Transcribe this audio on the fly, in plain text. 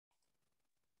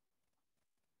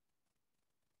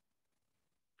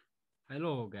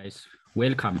Hello guys,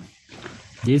 welcome.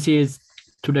 This is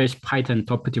today's Python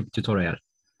topic tutorial.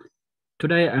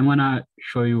 Today I'm gonna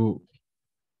show you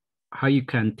how you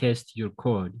can test your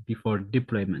code before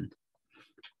deployment.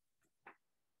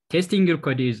 Testing your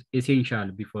code is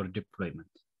essential before deployment.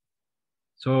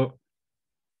 So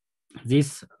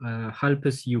this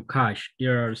helps you catch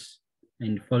errors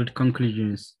and fault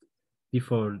conclusions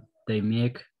before they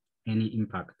make any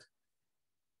impact.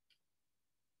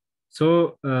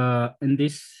 So in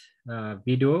this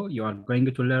video, you are going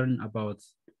to learn about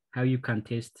how you can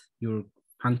test your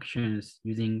functions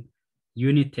using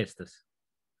unit tests.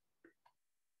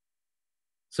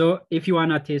 So if you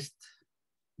want to test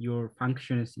your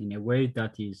functions in a way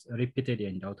that is repeated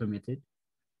and automated,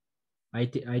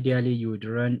 ideally you would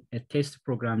run a test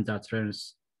program that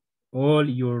runs all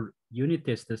your unit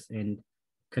tests and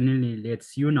clearly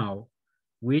lets you know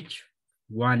which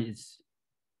one is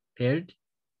failed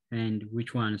and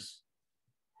which ones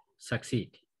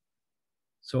succeed.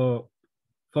 So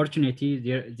fortunately,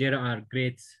 there are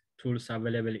great tools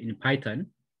available in Python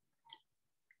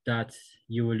that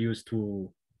you will use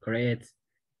to create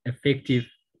effective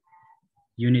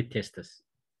unit tests.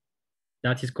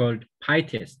 That is called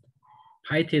pytest.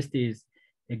 Pytest is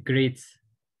a great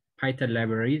Python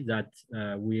library that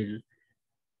will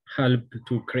help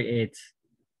to create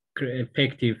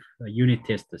effective unit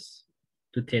tests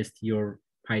to test your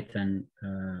Python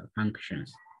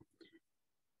functions.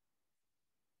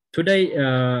 Today,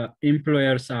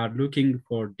 employers are looking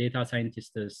for data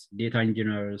scientists, data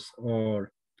engineers,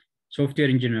 or software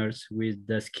engineers with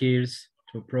the skills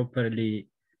to properly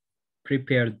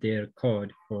prepare their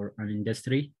code for an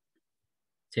industry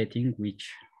setting,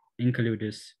 which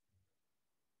includes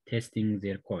testing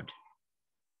their code.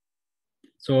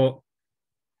 So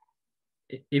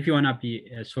if you want to be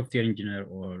a software engineer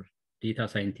or data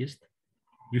scientist,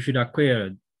 you should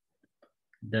acquire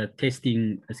the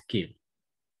testing skill.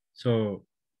 So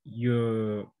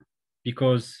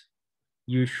because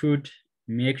you should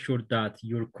make sure that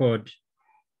your code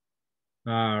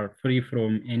are free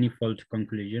from any fault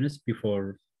conclusions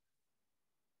before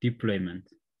deployment.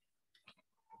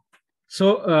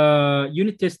 So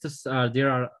unit tests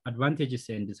there are advantages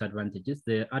and disadvantages.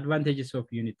 The advantages of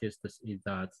unit tests is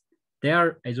that they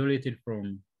are isolated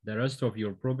from the rest of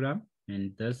your program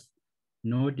and thus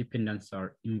no dependencies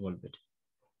are involved.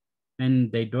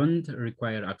 And they don't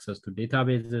require access to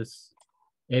databases,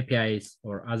 APIs,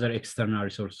 or other external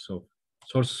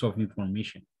sources of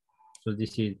information. So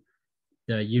this is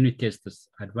the unit tests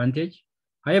advantage.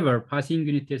 However, passing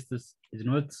unit tests is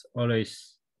not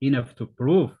always enough to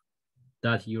prove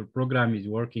that your program is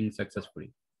working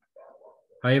successfully.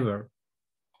 However,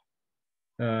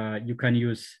 you can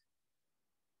use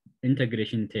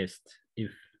integration tests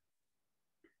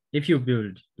if you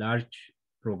build large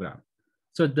program.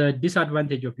 So the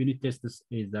disadvantage of unit tests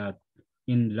is that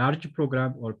in large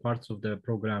program or parts of the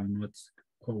program not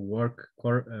work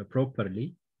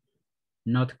properly,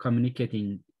 not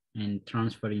communicating and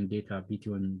transferring data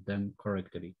between them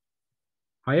correctly.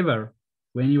 However,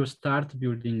 when you start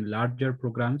building larger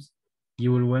programs,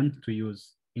 you will want to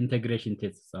use integration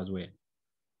tests as well.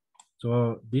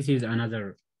 So this is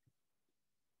another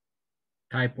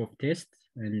type of test,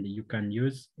 and you can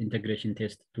use integration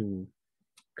test to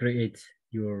create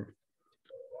your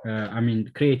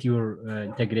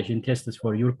integration tests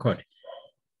for your code.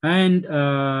 And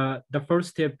the first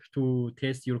step to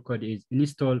test your code is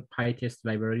install pytest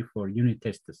library for unit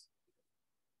tests.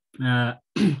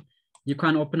 You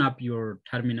can open up your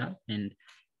terminal and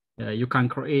you can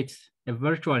create a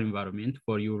virtual environment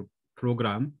for your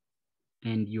program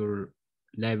and your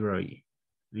library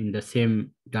in the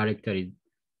same directory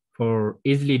for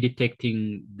easily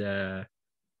detecting the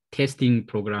testing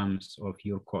programs of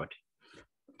your code.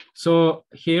 So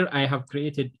here I have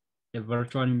created a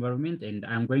virtual environment and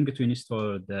I'm going to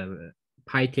install the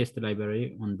pytest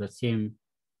library on the same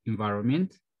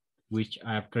environment, which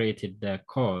I've created the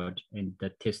code and the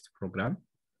test program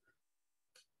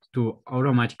to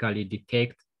automatically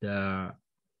detect the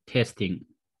testing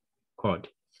code.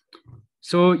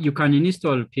 So you can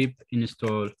install pip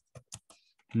install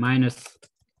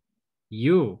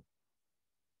 -u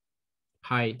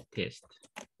pytest.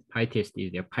 Pytest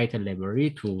is a Python library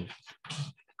to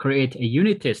create a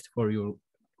unit test for your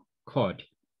code.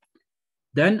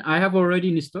 Then I have already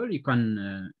installed. You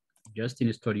can just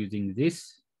install using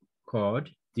this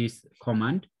code, this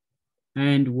command.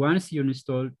 And once you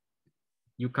install,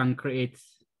 you can create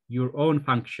your own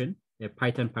function, a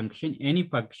Python function, any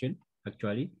function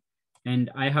actually.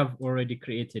 And I have already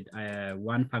created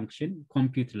one function,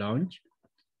 compute launch.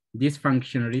 This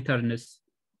function returns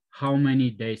how many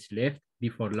days left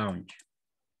before launch.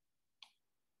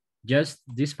 Just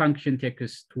this function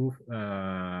takes two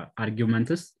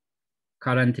arguments,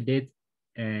 current date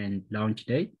and launch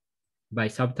date. By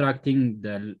subtracting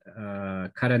the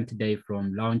current day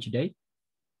from launch date,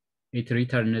 it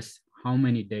returns how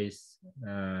many days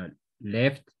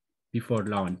left before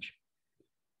launch.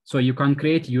 So you can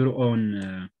create your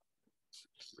own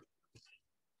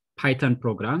Python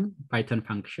program, Python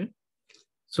function.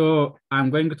 So I'm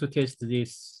going to test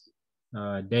this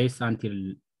days until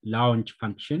launch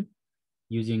function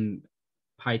using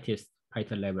pytest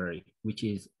Python library, which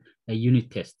is a unit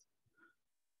test.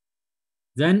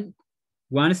 Then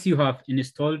once you have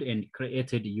installed and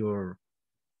created your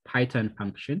Python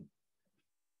function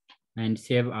and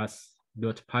save as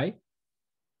 .py,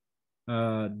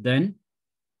 then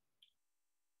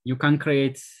you can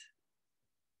create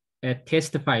a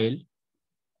test file.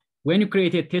 When you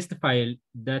create a test file,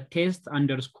 the test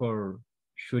underscore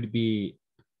should be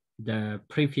the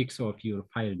prefix of your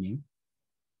file name.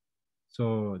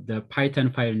 So the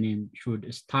Python file name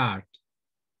should start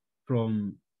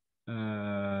from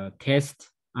test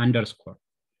underscore,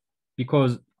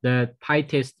 because the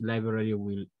pytest library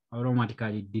will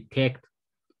automatically detect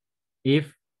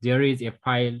if there is a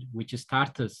file which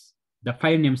starts, the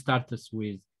file name starts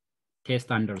with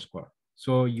test underscore.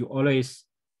 So you always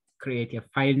create a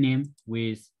file name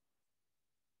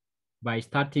by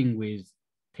starting with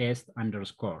test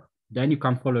underscore. Then you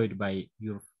can follow it by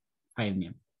your file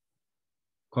name.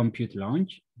 Compute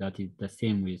launch, that is the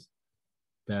same with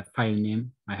the file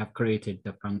name. I have created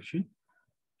the function.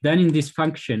 Then in this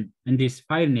function, in this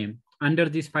file name, under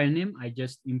this file name, I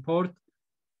just import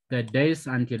the days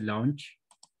until launch,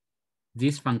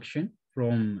 this function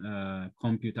from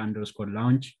compute underscore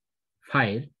launch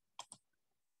file.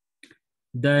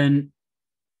 Then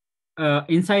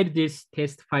inside this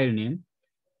test file name,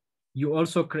 you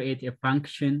also create a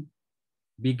function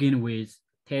begin with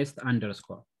test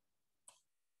underscore.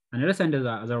 Understand that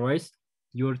otherwise,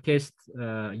 your test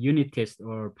unit test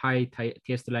or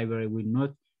pytest library will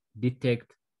not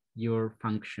detect your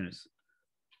functions.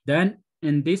 Then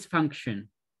in this function,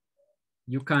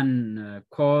 you can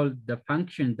call the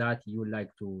function that you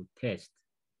like to test,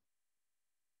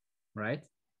 right?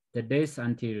 The days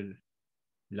until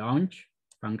launch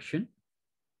function,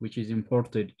 which is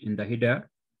imported in the header,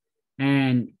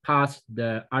 and pass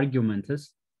the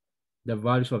arguments, the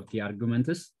values of the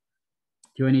arguments.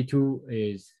 22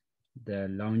 is the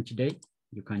launch date.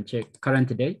 You can check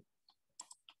current date.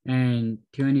 And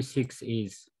 26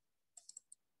 is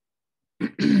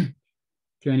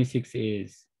 26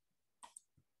 is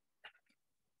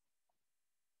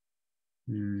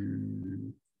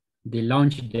the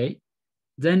launch date.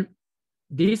 Then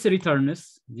this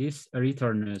returns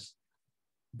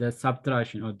the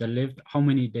subtraction or the left, how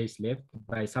many days left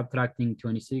by subtracting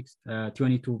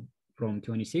 22 from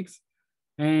 26.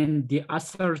 And the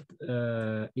assert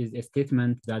is a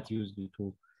statement that used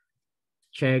to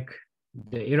check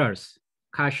the errors,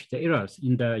 cache the errors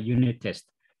in the unit test.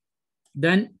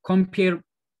 Then compare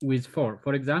with 4.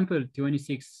 For example,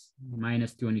 26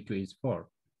 minus 22 is 4.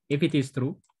 If it is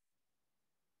true,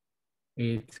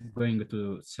 it's going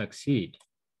to succeed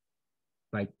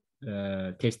by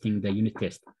testing the unit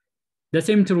test. The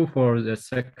same true for the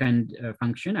second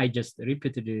function. I just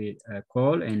repeatedly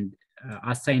call and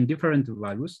assign different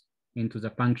values into the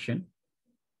function.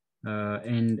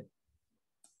 And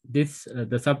this,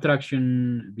 the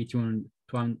subtraction between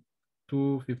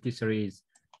 253 is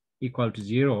equal to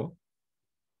 0.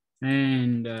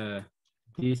 And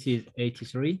this is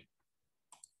 83.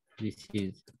 This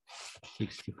is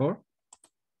 64.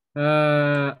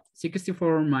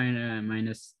 64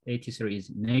 minus 83 is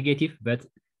negative, but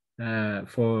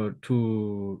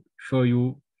to show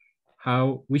you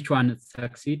which one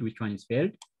succeed, which one is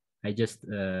failed, I just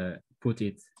put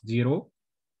it 0.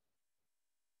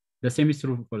 The same is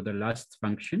true for the last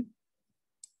function,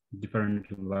 different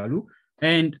value.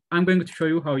 And I'm going to show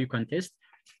you how you can test,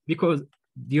 because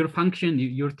your function,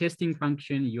 your testing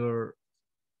function, your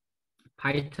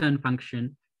Python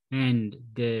function, and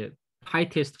the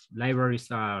pytest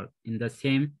libraries are in the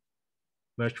same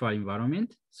virtual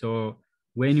environment. So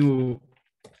when you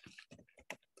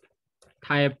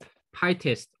type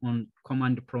pytest on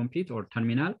command prompt or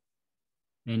terminal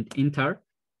and enter,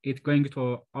 it's going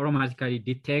to automatically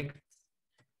detect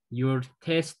your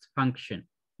test function,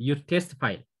 your test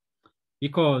file,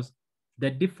 because the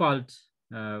default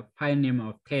file name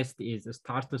of test is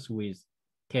starts with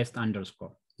test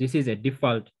underscore. This is a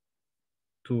default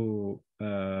to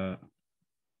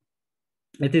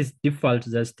it is default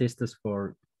as tests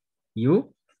for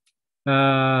you.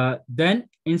 Then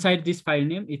inside this file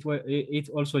name, it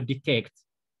also detects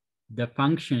the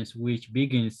functions which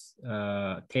begins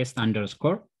test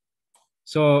underscore.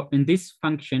 So in this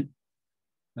function,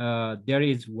 there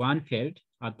is one field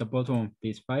at the bottom of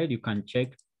this file. You can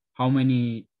check how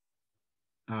many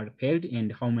are failed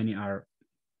and how many are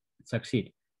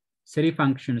succeed. 3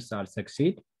 functions are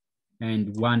succeed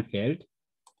and 1 failed.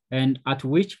 And at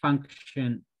which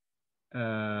function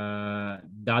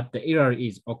that the error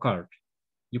is occurred,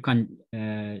 you can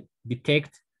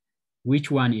detect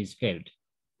which one is failed.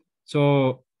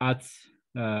 So at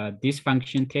this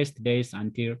function test days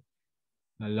until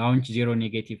launch 0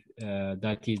 negative,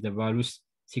 that is the values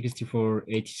 64,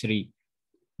 83.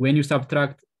 When you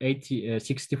subtract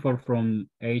 64 from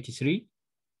 83,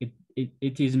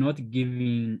 it is not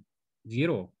giving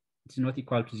 0. It's not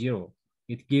equal to 0.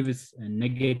 It gives a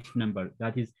negative number,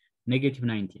 that is negative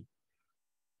 90.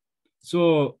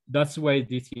 So that's why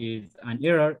this is an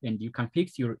error, and you can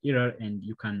fix your error and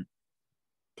you can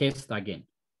test again.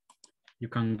 You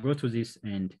can go to this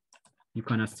and you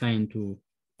can assign to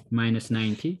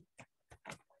 -90,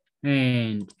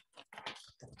 and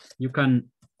you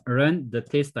can run the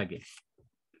test again.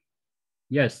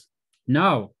 Yes,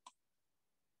 now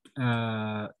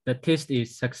the test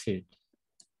is succeed.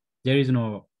 There is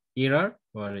no error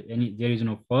or there is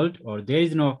no fault, or there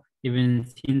is no even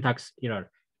syntax error.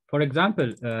 For example,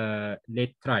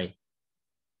 let's try.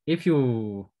 If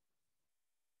you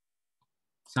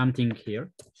something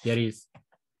here, there is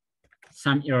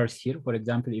some errors here. For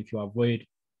example, if you avoid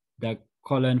the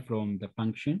colon from the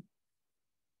function,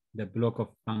 the block of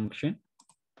function,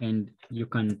 and you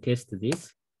can test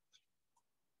this.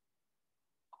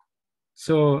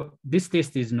 So this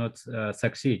test is not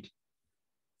succeed.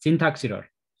 Syntax error.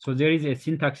 So there is a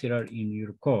syntax error in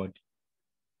your code.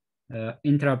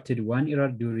 Interrupted one error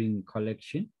during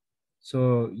collection.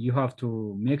 So you have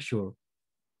to make sure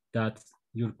that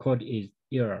your code is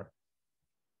error.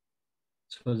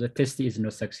 So the test is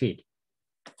not succeed.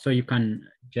 So you can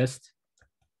just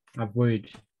avoid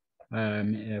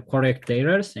correct the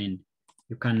errors, and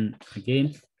you can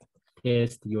again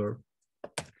test your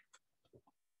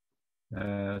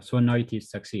so now it is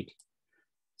succeed.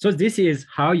 So this is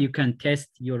how you can test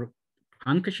your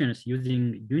functions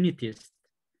using unit test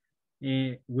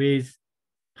with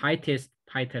pytest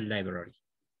Python library.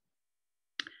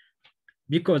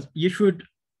 Because you should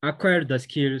acquire the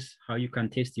skills how you can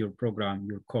test your program,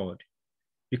 your code,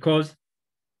 because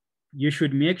you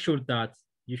should make sure that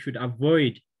you should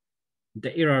avoid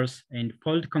the errors and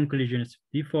fault conclusions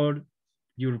before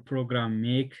your program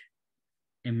make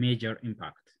a major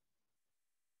impact.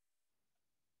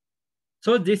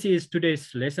 So this is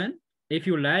today's lesson. If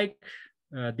you like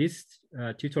this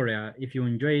tutorial, if you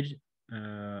enjoyed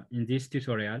in this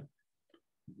tutorial,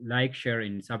 like, share,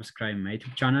 and subscribe my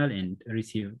YouTube channel and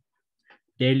receive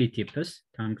daily tips.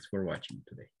 Thanks for watching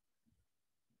today.